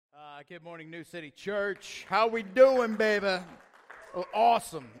Good morning, New City Church. How we doing, baby? Oh,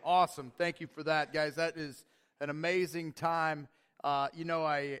 awesome. Thank you for that, guys. That is an amazing time. After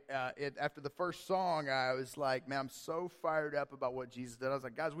the first song, I was like, man, I'm so fired up about what Jesus did. I was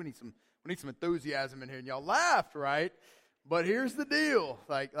like, guys, we need some enthusiasm in here. And y'all laughed, right? But here's the deal.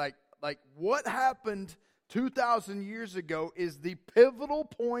 Like what happened 2,000 years ago is the pivotal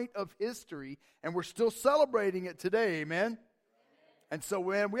point of history, and we're still celebrating it today, amen? And so,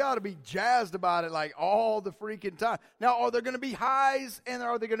 man, we ought to be jazzed about it like all the freaking time. Now, are there going to be highs and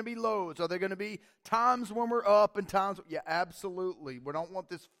are there going to be lows? Are there going to be times when we're up and times? Yeah, absolutely. We don't want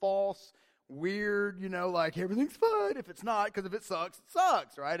this false, weird, like everything's fine if it's not, because if it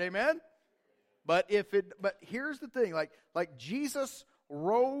sucks, right? Amen? But here's the thing, like Jesus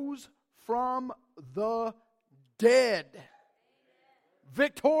rose from the dead,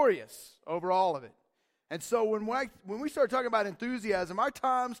 victorious over all of it. And so when we start talking about enthusiasm, our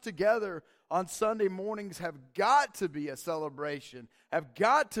times together on Sunday mornings have got to be a celebration, have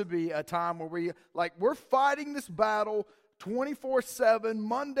got to be a time where we're fighting this battle 24/7,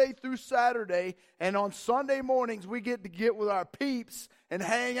 Monday through Saturday, and on Sunday mornings we get to get with our peeps and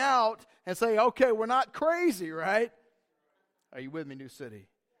hang out and say, okay, we're not crazy, right? Are you with me, New City?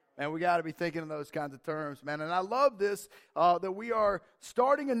 Man, we got to be thinking in those kinds of terms, man. And I love this, that we are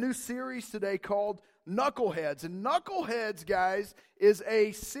starting a new series today called Knuckleheads. And Knuckleheads, guys, is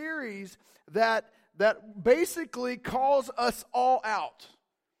a series that basically calls us all out.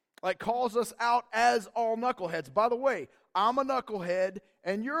 Like calls us out as all knuckleheads. By the way, I'm a knucklehead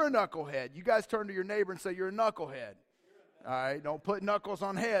and you're a knucklehead. You guys turn to your neighbor and say you're a knucklehead. All right, don't put knuckles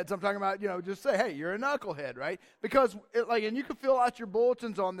on heads. I'm talking about, just say, hey, you're a knucklehead, right? Because, and you can fill out your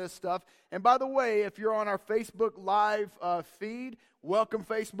bulletins on this stuff. And by the way, if you're on our Facebook Live feed, welcome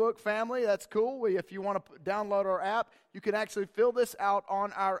Facebook family. That's cool. If you want to download our app, you can actually fill this out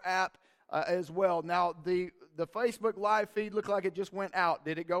on our app as well. Now, the Facebook Live feed looked like it just went out.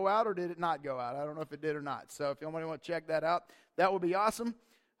 Did it go out or did it not go out? I don't know if it did or not. So if anybody want to check that out, that would be awesome.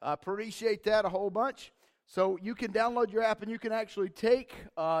 Appreciate that a whole bunch. So you can download your app and you can actually take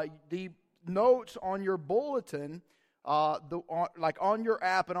the notes on your bulletin, on your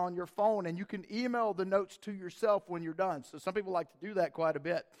app and on your phone, and you can email the notes to yourself when you're done. So some people like to do that quite a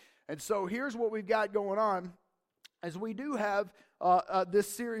bit. And so here's what we've got going on, as we do have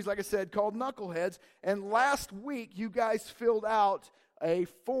this series, like I said, called Knuckleheads. And last week you guys filled out a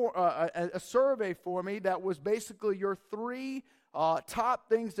survey for me that was basically your 3 top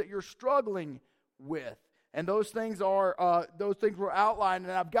things that you're struggling with. And those things were outlined,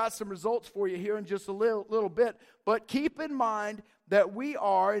 and I've got some results for you here in just a little bit. But keep in mind that we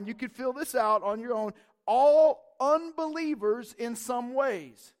are, and you can fill this out on your own, all unbelievers in some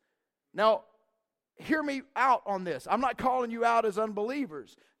ways. Now, hear me out on this. I'm not calling you out as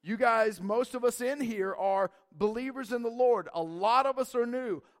unbelievers. You guys, most of us in here are believers in the Lord. A lot of us are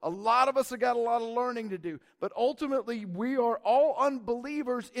new. A lot of us have got a lot of learning to do. But ultimately, we are all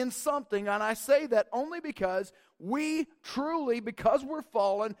unbelievers in something. And I say that only because we truly, because we're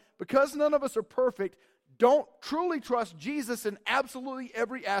fallen, because none of us are perfect, don't truly trust Jesus in absolutely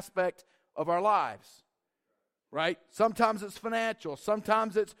every aspect of our lives. Right? Sometimes it's financial.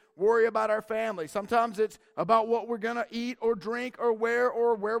 Sometimes it's worry about our family. Sometimes it's about what we're going to eat or drink or where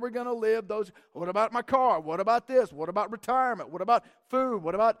we're going to live. What about my car? What about this? What about retirement? What about food?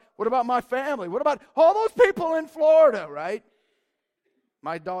 What about my family? What about all those people in Florida, right?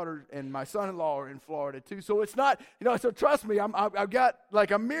 My daughter and my son-in-law are in Florida too. So it's not, so trust me, I've got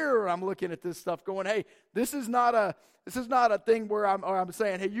like a mirror. I'm looking at this stuff going, hey, this is not a thing where I'm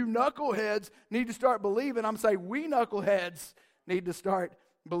saying, hey, you knuckleheads need to start believing. I'm saying we knuckleheads need to start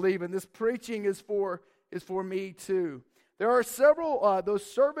believing. This preaching is for me too. There are several, those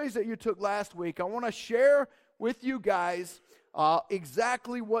surveys that you took last week. I want to share with you guys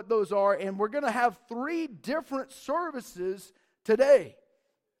exactly what those are. And we're going to have 3 different services today.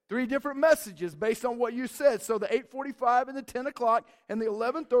 3 different messages based on what you said. So the 8:45 and the 10 o'clock and the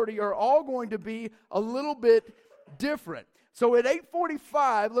 11:30 are all going to be a little bit different. So at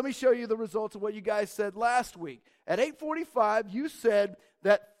 8:45, let me show you the results of what you guys said last week. At 8:45, you said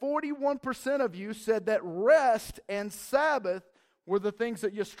that 41% of you said that rest and Sabbath were the things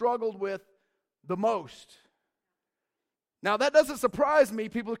that you struggled with the most. Now that doesn't surprise me.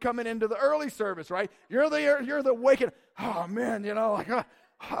 People coming into the early service, right? You're the waking. Oh man,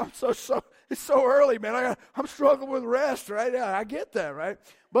 I'm it's so early, man. I'm struggling with rest, right? Yeah, I get that, right?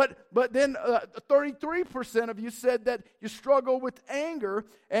 But then 33% of you said that you struggle with anger,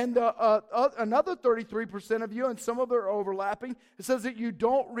 and another 33% of you, and some of them are overlapping, it says that you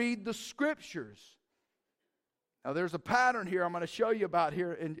don't read the Scriptures. Now, there's a pattern here I'm going to show you about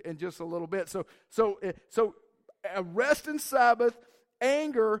here in just a little bit. So rest and Sabbath,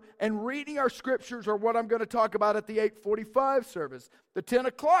 anger, and reading our scriptures are what I'm going to talk about at the 8:45 service. The 10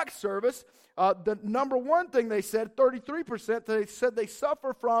 o'clock service, the number one thing they said, 33%, they said they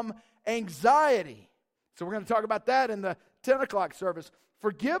suffer from anxiety. So we're going to talk about that in the 10 o'clock service.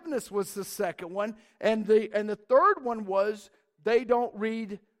 Forgiveness was the second one, and the third one was they don't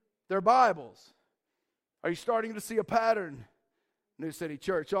read their Bibles. Are you starting to see a pattern, New City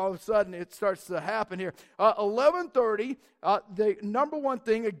Church? All of a sudden, it starts to happen here. 11:30, the number one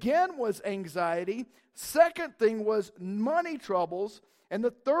thing, again, was anxiety. Second thing was money troubles. And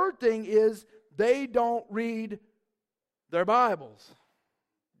the third thing is they don't read their Bibles.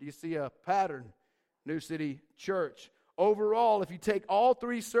 Do you see a pattern, New City Church? Overall, if you take all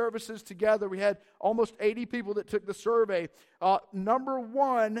three services together, we had almost 80 people that took the survey. Number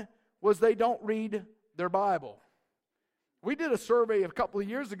one was they don't read their Bible. We did a survey a couple of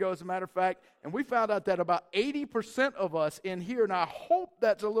years ago, as a matter of fact, and we found out that about 80% of us in here, and I hope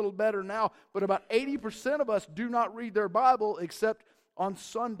that's a little better now, but about 80% of us do not read their Bible except on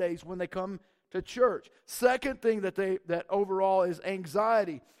Sundays when they come to church. Second thing that overall is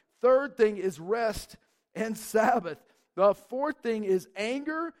anxiety. Third thing is rest and Sabbath. The fourth thing is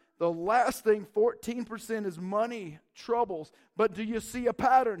anger. The last thing, 14%, is money troubles. But do you see a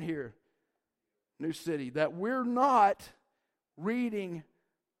pattern here, New City, that we're not reading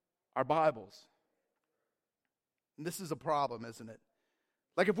our Bibles? And this is a problem, isn't it?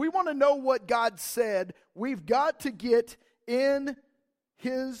 Like, if we want to know what God said, we've got to get in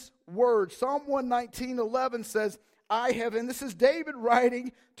His Word. Psalm 119:11 says, I have, and this is David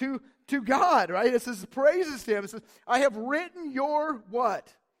writing to God, right? It says, praises to Him. It says, I have written your what?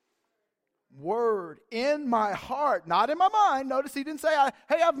 Word in my heart, not in my mind. Notice he didn't say,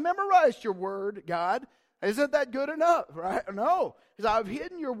 hey, I've memorized your word, God. Isn't that good enough, right? No. He said, I've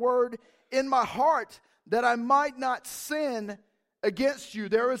hidden your word in my heart that I might not sin against you.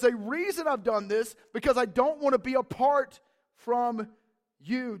 There is a reason I've done this, because I don't want to be apart from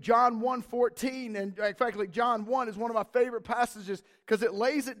you. John 1:14, and in fact, like John 1 is one of my favorite passages because it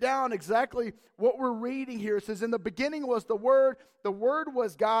lays it down exactly what we're reading here. It says, in the beginning was the Word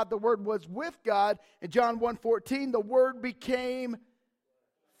was God, the Word was with God. In John 1:14, the Word became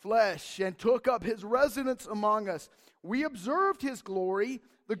flesh and took up His residence among us. We observed His glory,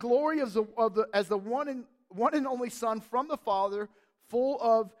 the glory as the one and only Son from the Father, full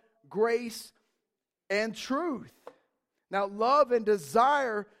of grace and truth. Now, love and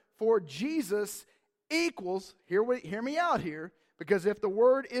desire for Jesus equals, hear me out here, because if the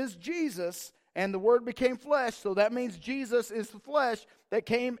Word is Jesus and the Word became flesh, so that means Jesus is the flesh that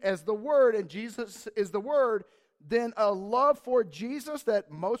came as the Word, and Jesus is the Word, then a love for Jesus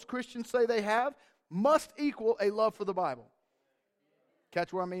that most Christians say they have must equal a love for the Bible.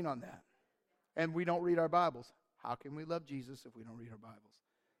 Catch what I mean on that. And we don't read our Bibles. How can we love Jesus if we don't read our Bibles?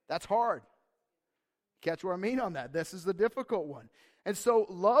 That's hard. Catch what I mean on that. This is the difficult one. And so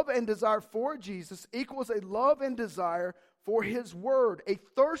love and desire for Jesus equals a love and desire for His Word, a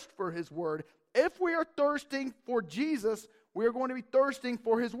thirst for His Word. If we are thirsting for Jesus, we are going to be thirsting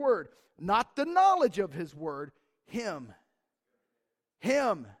for His Word. Not the knowledge of His Word, Him.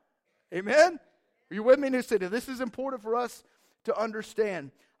 Him. Amen? Are you with me, New City? This is important for us to understand.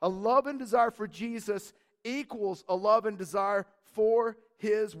 A love and desire for Jesus equals a love and desire for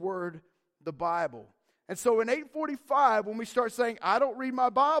His Word, the Bible. And so in 8:45, when we start saying, I don't read my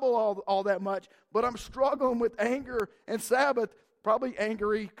Bible all that much, but I'm struggling with anger and Sabbath, probably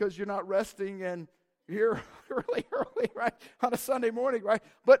angry because you're not resting and you're really early, right, on a Sunday morning, right?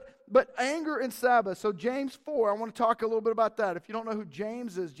 But anger and Sabbath. So James 4, I want to talk a little bit about that. If you don't know who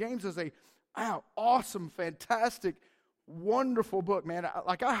James is a awesome, fantastic, wonderful book, man.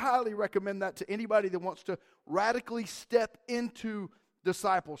 I highly recommend that to anybody that wants to radically step into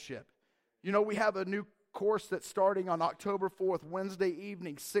discipleship. You know, we have a new course that's starting on October 4th, Wednesday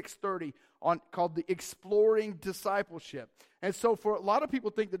evening, 6:30, called the Exploring Discipleship. And so for a lot of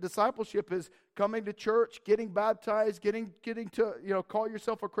people think that discipleship is coming to church, getting baptized, getting to, call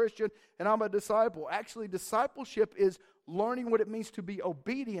yourself a Christian, and I'm a disciple. Actually, discipleship is learning what it means to be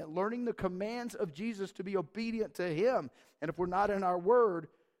obedient, learning the commands of Jesus to be obedient to Him. And if we're not in our Word,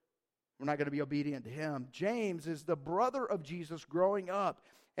 we're not going to be obedient to Him. James is the brother of Jesus growing up.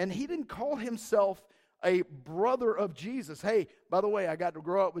 And he didn't call himself a brother of Jesus. Hey, by the way, I got to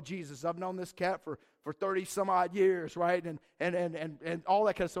grow up with Jesus. I've known this cat for 30 some odd years, right? And all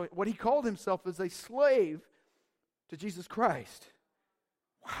that kind of stuff. What he called himself is a slave to Jesus Christ.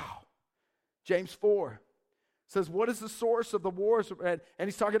 Wow. James 4 says, what is the source of the wars? And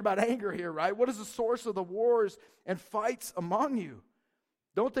he's talking about anger here, right? What is the source of the wars and fights among you?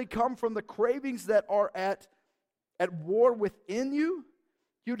 Don't they come from the cravings that are at war within you?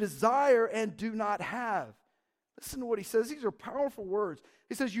 You desire and do not have. Listen to what he says. These are powerful words.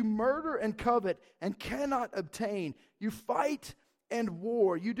 He says, you murder and covet and cannot obtain. You fight and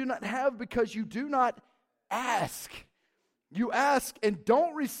war. You do not have because you do not ask. You ask and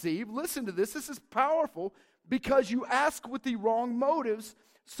don't receive. Listen to this. This is powerful. Because you ask with the wrong motives,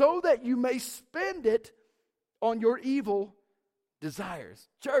 so that you may spend it on your evil desires.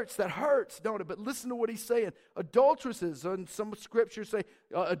 Church, that hurts, don't it? But listen to what he's saying. Adulteresses, and some scriptures say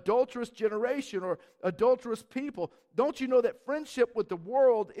adulterous generation or adulterous people. Don't you know that friendship with the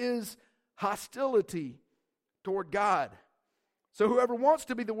world is hostility toward God? So whoever wants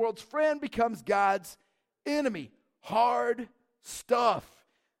to be the world's friend becomes God's enemy. Hard stuff.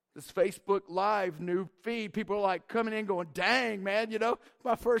 This Facebook Live new feed, people are like coming in going, dang, man,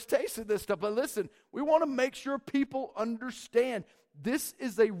 my first taste of this stuff. But listen, we want to make sure people understand this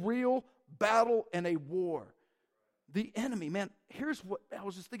is a real battle and a war. The enemy, man, here's what, I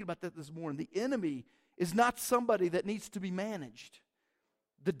was just thinking about that this morning. The enemy is not somebody that needs to be managed.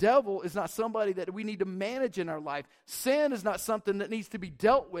 The devil is not somebody that we need to manage in our life. Sin is not something that needs to be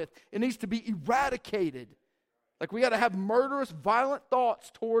dealt with. It needs to be eradicated. Like we got to have murderous, violent thoughts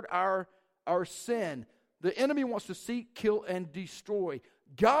toward our sin. The enemy wants to seek, kill, and destroy.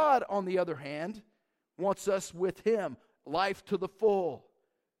 God, on the other hand, wants us with him, life to the full.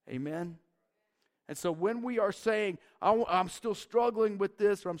 Amen? And so when we are saying, I'm still struggling with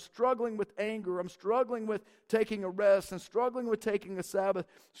this, or I'm struggling with anger, I'm struggling with taking a rest, and struggling with taking a Sabbath,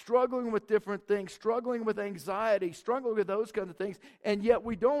 struggling with different things, struggling with anxiety, struggling with those kinds of things, and yet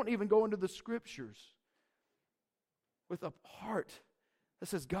we don't even go into the scriptures with a heart that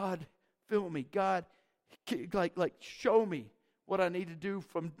says, God, fill me. God, like show me what I need to do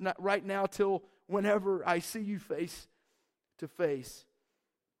from right now till whenever I see you face to face.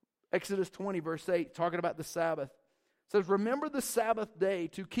 Exodus 20, verse 8, talking about the Sabbath, says, remember the Sabbath day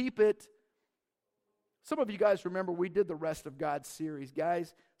to keep it. Some of you guys remember we did the Rest of God series.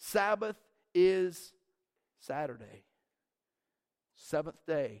 Guys, Sabbath is Saturday. Seventh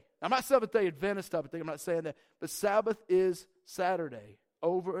day. I'm not Seventh-day Adventist type of thing. I'm not saying that. But Sabbath is Saturday,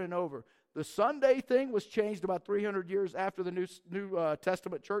 over and over. The Sunday thing was changed about 300 years after the New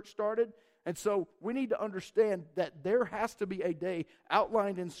Testament church started. And so we need to understand that there has to be a day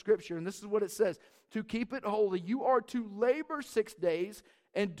outlined in Scripture. And this is what it says. To keep it holy, you are to labor 6 days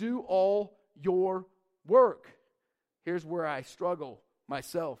and do all your work. Here's where I struggle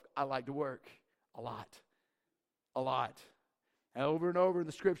myself. I like to work a lot. A lot. And over in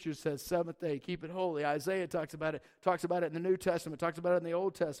the scriptures says seventh day, keep it holy. Isaiah talks about it in the New Testament, talks about it in the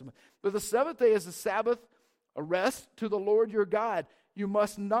Old Testament. But the seventh day is the Sabbath, a rest to the Lord your God. You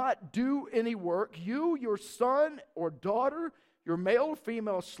must not do any work. You, your son or daughter, your male or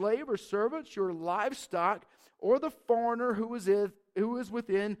female slave or servants, your livestock, or the foreigner who is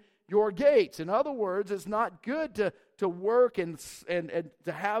within your gates. In other words, it's not good to work and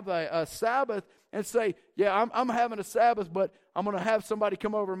to have a Sabbath and say, yeah, I'm having a Sabbath, but I'm going to have somebody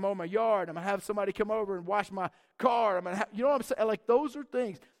come over and mow my yard. I'm going to have somebody come over and wash my car. You know what I'm saying? Like, those are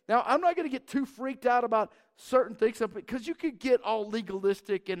things. Now, I'm not going to get too freaked out about certain things because you could get all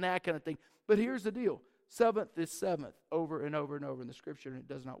legalistic and that kind of thing. But here's the deal. Seventh is seventh over and over and over in the Scripture, and it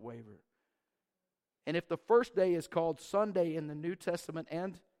does not waver. And if the first day is called Sunday in the New Testament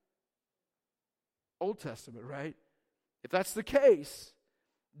and Old Testament, right? If that's the case,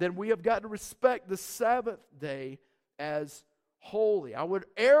 then we have got to respect the Sabbath day as holy. I would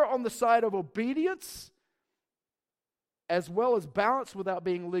err on the side of obedience as well as balance without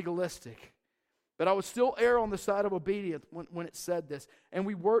being legalistic. But I would still err on the side of obedience when it said this. And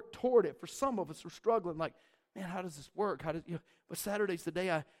we work toward it. For some of us, we're struggling like, man, how does this work? But Saturday's the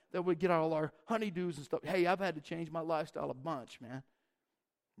day that we get all our honeydews and stuff. Hey, I've had to change my lifestyle a bunch, man.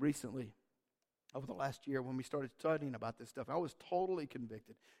 Recently, over the last year when we started studying about this stuff, I was totally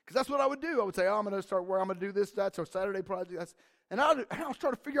convicted. Because that's what I would do. I would say, I'm going to start where I'm going to do this, that, so Saturday project. And I was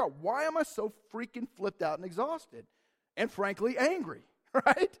trying to figure out, why am I so freaking flipped out and exhausted? And frankly, angry,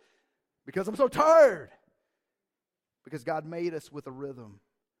 right? Because I'm so tired. Because God made us with a rhythm.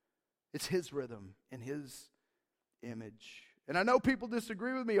 It's His rhythm in His image. And I know people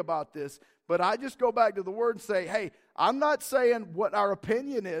disagree with me about this, but I just go back to the Word and say, hey, I'm not saying what our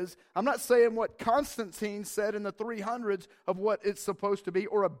opinion is. I'm not saying what Constantine said in the 300s of what it's supposed to be,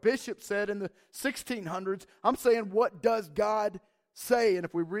 or a bishop said in the 1600s. I'm saying, what does God say? And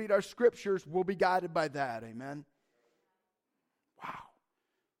if we read our Scriptures, we'll be guided by that. Amen? Wow.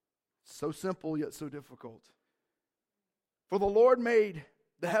 So simple, yet so difficult. For the Lord made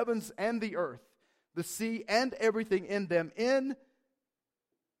the heavens and the earth, the sea and everything in them in,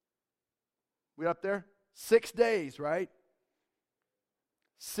 we up there? 6 days, right?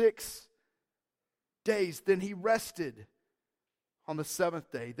 6 days. Then he rested on the seventh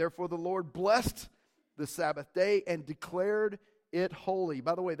day. Therefore the Lord blessed the Sabbath day and declared it holy.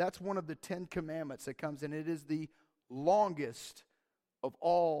 By the way, that's one of the 10 commandments that comes in. It is the longest of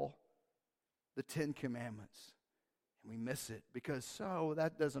all the 10 commandments. And we miss it because,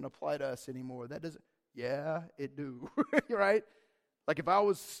 that doesn't apply to us anymore. That doesn't, yeah, it do, right? Like if I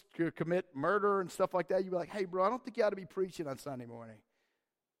was to commit murder and stuff like that, you'd be like, hey, bro, I don't think you ought to be preaching on Sunday morning.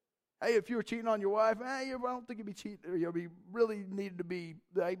 Hey, if you were cheating on your wife, I don't think you'd be cheating. You really need to be,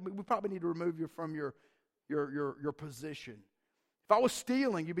 we probably need to remove you from your position. If I was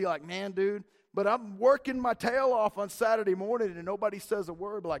stealing, you'd be like, man, dude, but I'm working my tail off on Saturday morning and nobody says a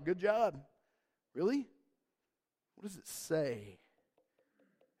word. But like, good job. Really? What does it say?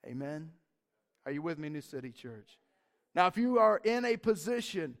 Amen? Are you with me, New City Church? Now, if you are in a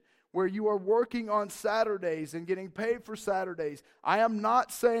position where you are working on Saturdays and getting paid for Saturdays, I am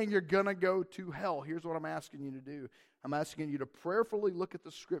not saying you're going to go to hell. Here's what I'm asking you to do. I'm asking you to prayerfully look at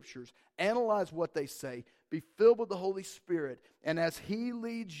the Scriptures, analyze what they say, be filled with the Holy Spirit, and as He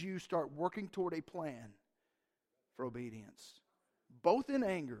leads you, start working toward a plan for obedience. Both in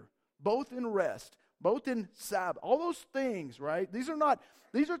anger, both in rest, both in Sabbath, all those things, right? These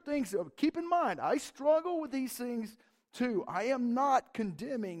are things, keep in mind, I struggle with these things too. I am not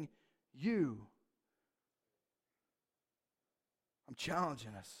condemning you. I'm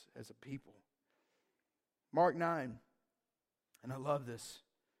challenging us as a people. Mark 9, and I love this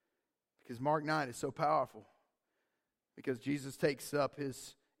because Mark 9 is so powerful. Because Jesus takes up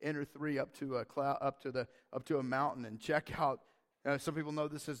his inner three up to a cloud, up to a mountain, and check out. Some people know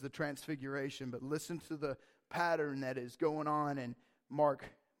this as the Transfiguration, but listen to the pattern that is going on in Mark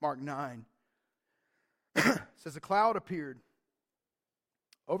 9. It says a cloud appeared,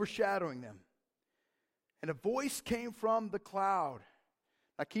 overshadowing them, and a voice came from the cloud.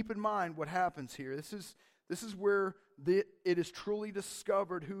 Now keep in mind what happens here. This is where it is truly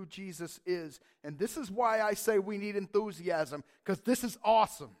discovered who Jesus is. And this is why I say we need enthusiasm, because this is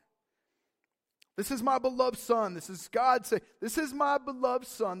awesome. This is my beloved Son. This is God saying, this is my beloved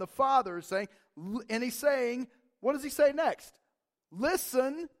Son. The Father is saying, and He's saying, what does He say next?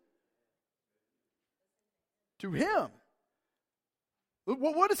 Listen to Him.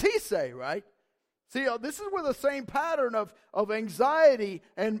 What does He say, right? See, this is where the same pattern of anxiety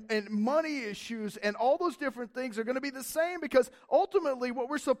and money issues and all those different things are going to be the same, because ultimately what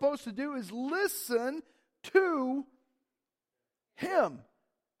we're supposed to do is listen to Him.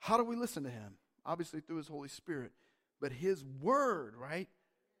 How do we listen to Him? Obviously through His Holy Spirit, but His Word, right?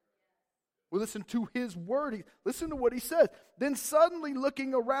 We listen to His Word. Listen to what He says. Then suddenly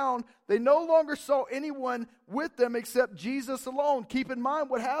looking around, they no longer saw anyone with them except Jesus alone. Keep in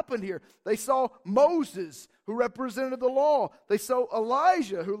mind what happened here. They saw Moses, who represented the law. They saw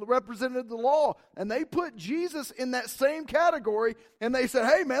Elijah, who represented the law. And they put Jesus in that same category. And they said,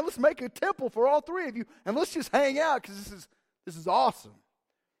 hey man, let's make a temple for all three of you. And let's just hang out, because this is awesome.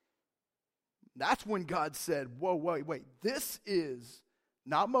 That's when God said, whoa, wait. This is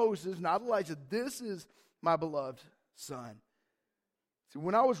not Moses, not Elijah. This is my beloved Son. See,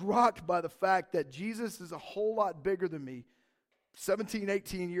 when I was rocked by the fact that Jesus is a whole lot bigger than me, 17,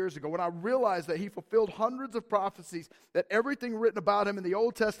 18 years ago, when I realized that He fulfilled hundreds of prophecies, that everything written about Him in the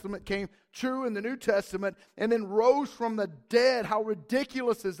Old Testament came true in the New Testament, and then rose from the dead, how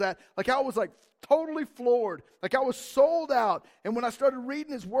ridiculous is that? Like, I was like totally floored. Like, I was sold out. And when I started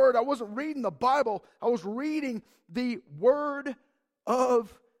reading His Word, I wasn't reading the Bible. I was reading the Word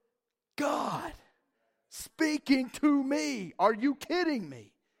of God speaking to me. Are you kidding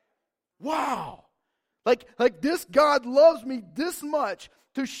me? Wow. Like this God loves me this much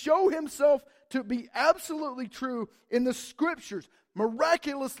to show Himself to be absolutely true in the Scriptures,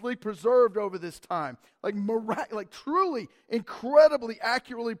 miraculously preserved over this time. Like truly, incredibly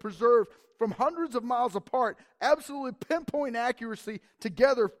accurately preserved from hundreds of miles apart, absolutely pinpoint accuracy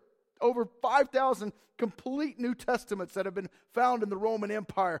together, over 5,000 complete New Testaments that have been found in the Roman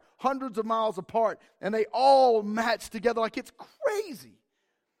Empire, hundreds of miles apart, and they all match together like it's crazy.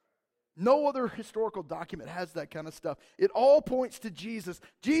 No other historical document has that kind of stuff. It all points to Jesus.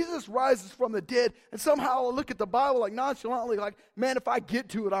 Jesus rises from the dead, and somehow I look at the Bible like nonchalantly, like, man, if I get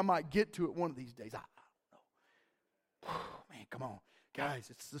to it, I might get to it one of these days. I don't know. Man, come on. Guys,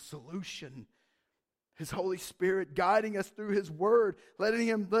 it's the solution. His Holy Spirit guiding us through His Word, letting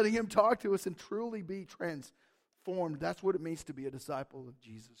Him talk to us and truly be transformed. That's what it means to be a disciple of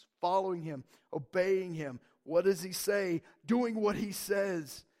Jesus. Following Him, obeying Him, What does he say? Doing what he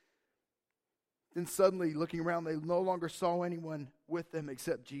says. Then suddenly, looking around, they no longer saw anyone with them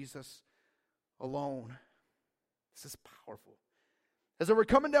except Jesus alone. This is powerful. As they were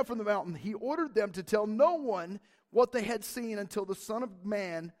coming down from the mountain, he ordered them to tell no one what they had seen until the Son of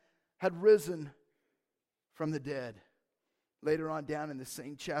Man had risen from the dead. Later on down in the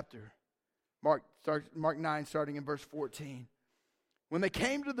same chapter, Mark 9, starting in verse 14. When they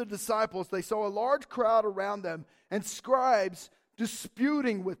came to the disciples, they saw a large crowd around them and scribes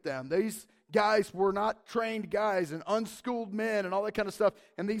disputing with them. These guys were not trained guys and unschooled men and all that kind of stuff.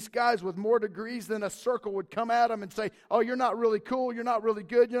 And these guys with more degrees than a circle would come at them and say, oh, you're not really cool, you're not really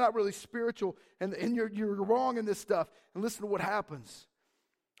good, you're not really spiritual, and you're wrong in this stuff. And listen to what happens.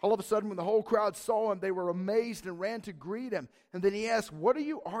 All of a sudden, when the whole crowd saw him, they were amazed and ran to greet him. And then he asked, what are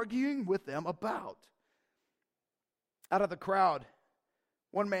you arguing with them about? Out of the crowd,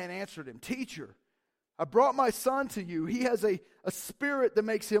 one man answered him, Teacher, I brought my son to you. He has a spirit that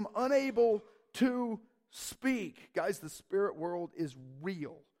makes him unable to speak. Guys, the spirit world is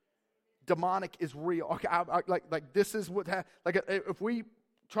real. Demonic is real. Okay, like this is what if we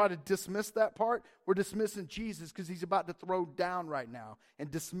try to dismiss that part, we're dismissing Jesus because he's about to throw down right now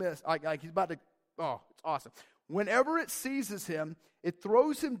and dismiss. Like he's about to. Oh, it's awesome. Whenever it seizes him, it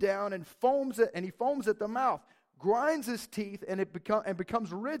throws him down and he foams at the mouth, grinds his teeth, and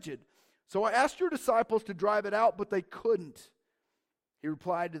becomes rigid. So I asked your disciples to drive it out, but they couldn't. He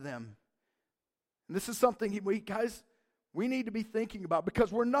replied to them. And this is something we need to be thinking about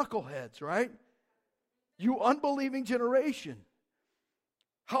because we're knuckleheads, right? You unbelieving generation.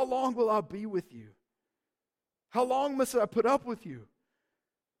 How long will I be with you? How long must I put up with you?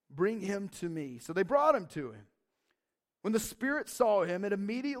 Bring him to me. So they brought him to him. When the spirit saw him, it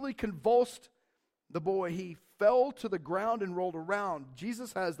immediately convulsed the boy. He fell to the ground and rolled around.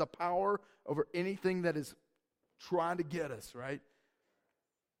 Jesus has the power over anything that is trying to get us, right?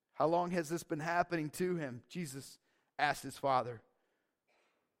 How long has this been happening to him? Jesus asked his father.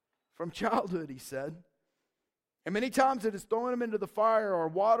 From childhood, he said. And many times it has thrown him into the fire or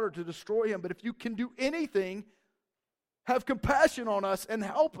water to destroy him. But if you can do anything, have compassion on us and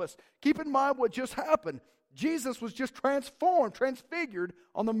help us. Keep in mind what just happened. Jesus was just transfigured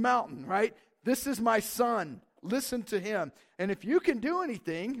on the mountain, right? This is my son. Listen to him. And if you can do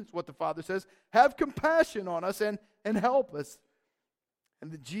anything, is what the Father says, have compassion on us and help us.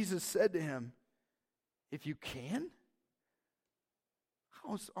 And then Jesus said to him, if you can?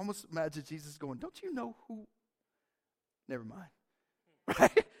 I almost imagine Jesus going, don't you know who? Never mind.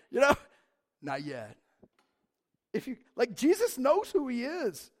 Right? Not yet. Jesus knows who he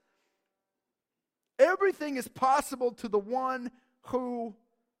is. Everything is possible to the one who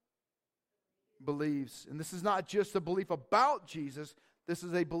believes. And this is not just a belief about Jesus. This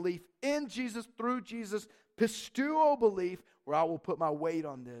is a belief in Jesus, through Jesus. Pistuo belief, where I will put my weight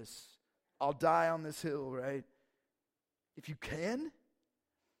on this. I'll die on this hill, right? If you can,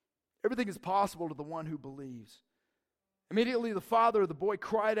 everything is possible to the one who believes. Immediately the father of the boy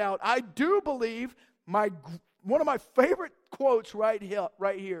cried out, I do believe. One of my favorite quotes right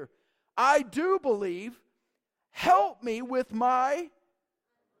here. I do believe. Help me with my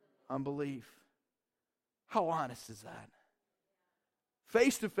unbelief. How honest is that?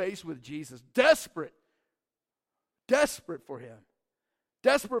 Face to face with Jesus. Desperate for him.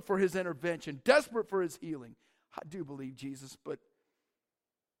 Desperate for his intervention. Desperate for his healing. I do believe Jesus, but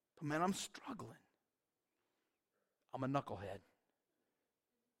man, I'm struggling. I'm a knucklehead.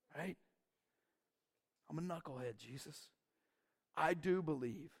 Right? I'm a knucklehead, Jesus. I do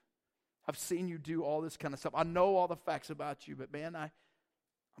believe. I've seen you do all this kind of stuff. I know all the facts about you, but man, I'm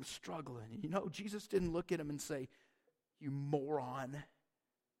struggling. Jesus didn't look at him and say, you moron.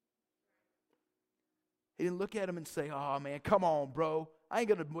 He didn't look at him and say, oh man, come on, bro. I ain't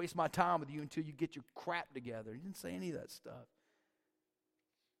going to waste my time with you until you get your crap together. He didn't say any of that stuff.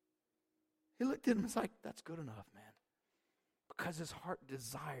 He looked at him and was like, that's good enough, man. Because his heart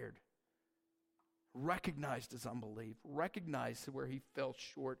desired, recognized his unbelief, recognized where he fell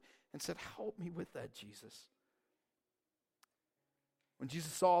short, and said, help me with that, Jesus. When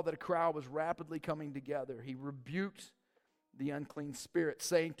Jesus saw that a crowd was rapidly coming together, he rebuked the unclean spirit,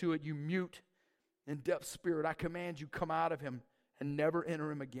 saying to it, you mute and deaf spirit, I command you, come out of him and never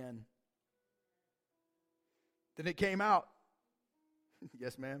enter him again. Then it came out.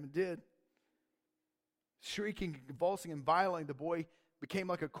 Yes, ma'am, it did. Shrieking, convulsing, and violating, the boy became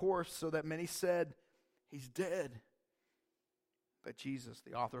like a corpse, so that many said, he's dead. But Jesus,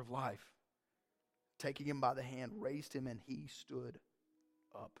 the author of life, taking him by the hand, raised him, and he stood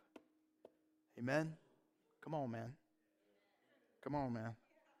up. Amen? Come on, man. Come on, man.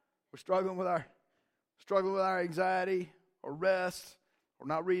 We're struggling with our struggling with our anxiety or rest or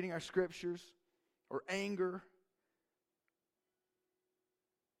not reading our scriptures or anger,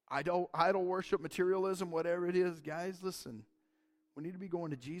 idol worship, materialism, whatever it is, guys, listen. We need to be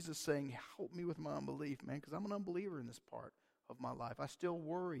going to Jesus saying, help me with my unbelief, man, because I'm an unbeliever in this part of my life. I still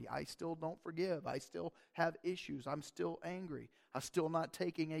worry. I still don't forgive. I still have issues. I'm still angry. I'm still not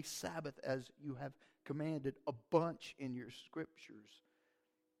taking a Sabbath as you have commanded a bunch in your scriptures.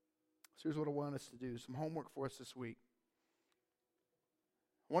 So here's what I want us to do. Some homework for us this week.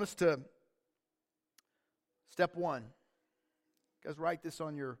 I want us to, step one, you guys write this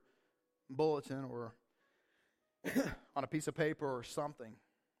on your bulletin or on a piece of paper or something.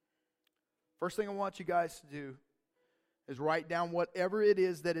 First thing I want you guys to do is write down whatever it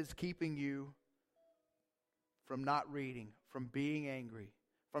is that is keeping you from not reading, from being angry,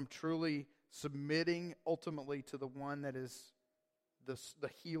 from truly submitting ultimately to the one that is the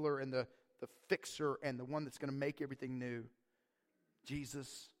healer and the fixer and the one that's going to make everything new.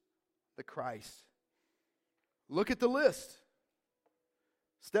 Jesus the Christ. Look at the list.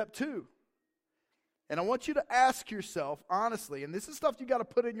 Step 2. And I want you to ask yourself, honestly, and this is stuff you got to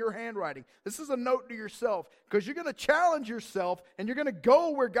put in your handwriting. This is a note to yourself, because you're going to challenge yourself, and you're going to go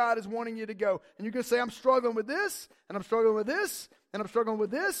where God is wanting you to go. And you're going to say, I'm struggling with this, and I'm struggling with this, and I'm struggling with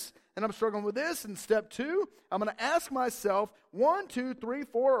this, and I'm struggling with this. And step 2, I'm going to ask myself, 1, 2, 3,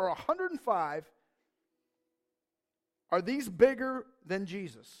 4, or 105, are these bigger than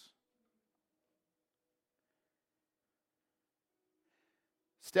Jesus?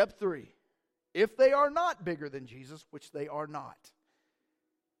 Step 3. If they are not bigger than Jesus, which they are not,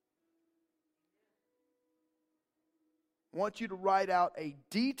 I want you to write out a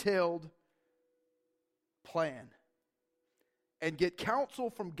detailed plan and get counsel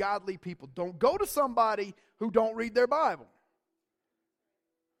from godly people. Don't go to somebody who don't read their Bible.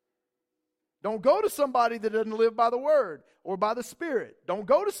 Don't go to somebody that doesn't live by the Word or by the Spirit. Don't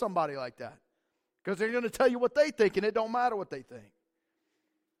go to somebody like that, because they're going to tell you what they think, and it don't matter what they think.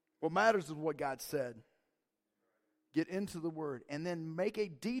 What matters is what God said. Get into the Word and then make a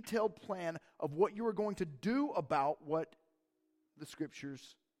detailed plan of what you are going to do about what the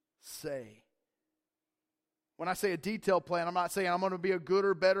Scriptures say. When I say a detailed plan, I'm not saying I'm going to be a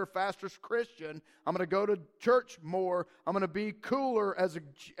gooder, better, faster Christian. I'm going to go to church more. I'm going to be cooler as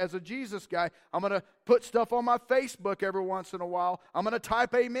a Jesus guy. I'm going to put stuff on my Facebook every once in a while. I'm going to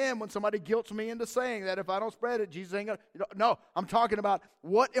type amen when somebody guilts me into saying that if I don't spread it, Jesus ain't going to. No, I'm talking about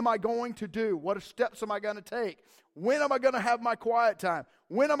what am I going to do? What steps am I going to take? When am I going to have my quiet time?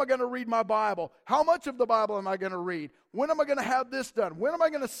 When am I going to read my Bible? How much of the Bible am I going to read? When am I going to have this done? When am I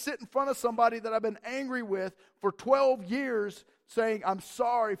going to sit in front of somebody that I've been angry with for 12 years saying, I'm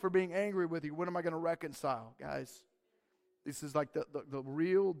sorry for being angry with you? When am I going to reconcile? Guys, this is like the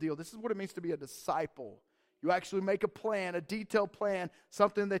real deal. This is what it means to be a disciple. You actually make a plan, a detailed plan,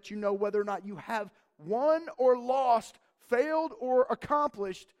 something that you know whether or not you have won or lost, failed or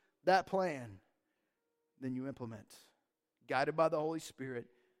accomplished that plan. Then you implement, guided by the Holy Spirit,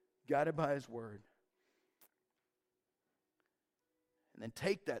 guided by His Word. And then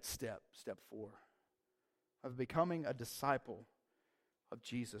take that step 4, of becoming a disciple of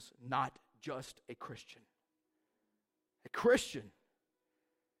Jesus, not just a Christian. A Christian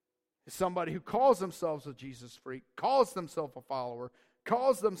is somebody who calls themselves a Jesus freak, calls themselves a follower,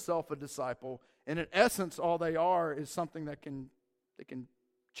 calls themselves a disciple, and in essence, all they are is something that they can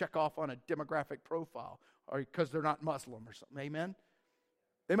check off on a demographic profile, or because they're not Muslim or something. Amen?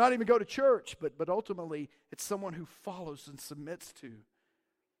 They might even go to church, but ultimately, it's someone who follows and submits to.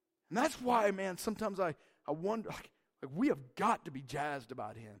 And that's why, man, sometimes I wonder, like we have got to be jazzed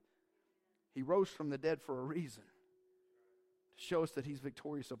about Him. He rose from the dead for a reason, to show us that He's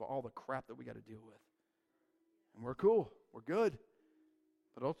victorious over all the crap that we got to deal with. And we're cool. We're good.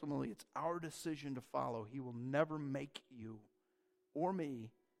 But ultimately, it's our decision to follow. He will never make you or me,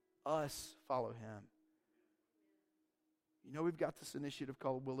 us, follow Him. You know, we've got this initiative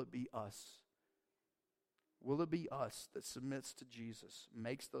called Will It Be Us? Will it be us that submits to Jesus,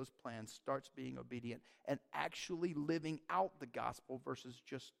 makes those plans, starts being obedient, and actually living out the gospel versus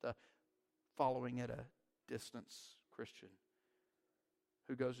just following at a distance Christian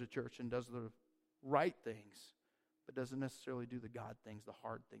who goes to church and does the right things, but doesn't necessarily do the God things, the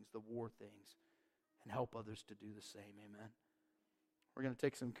hard things, the war things, and help others to do the same. Amen. We're going to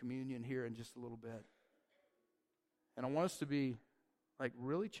take some communion here in just a little bit. And I want us to be like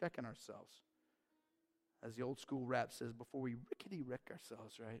really checking ourselves. As the old school rap says, before we rickety-rick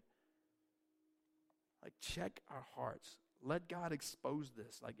ourselves, right? Like check our hearts. Let God expose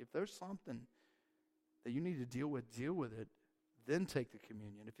this. Like if there's something that you need to deal with it. Then take the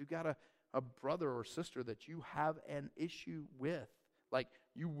communion. If you've got a a brother or sister that you have an issue with. Like,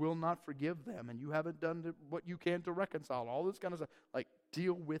 you will not forgive them, and you haven't done what you can to reconcile, all this kind of stuff. Like,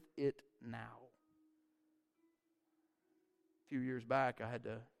 deal with it now. A few years back, I had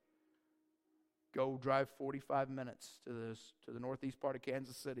to go drive 45 minutes to the northeast part of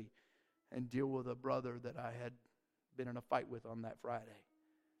Kansas City and deal with a brother that I had been in a fight with on that Friday.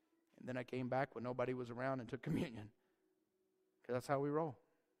 And then I came back when nobody was around and took communion. Because that's how we roll.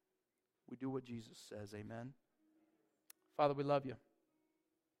 We do what Jesus says. Amen. Father, we love you.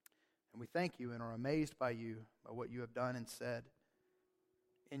 And we thank you and are amazed by you, by what you have done and said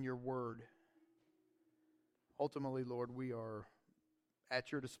in your word. Ultimately, Lord, we are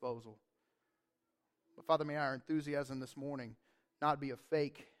at your disposal. But Father, may our enthusiasm this morning not be a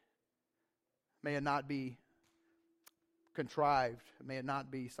fake. May it not be contrived. May it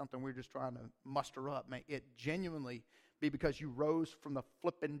not be something we're just trying to muster up. May it genuinely be because you rose from the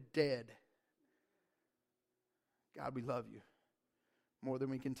flipping dead. God, we love you more than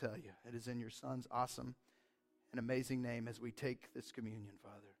we can tell you. It is in your Son's awesome and amazing name as we take this communion,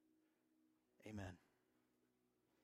 Father. Amen.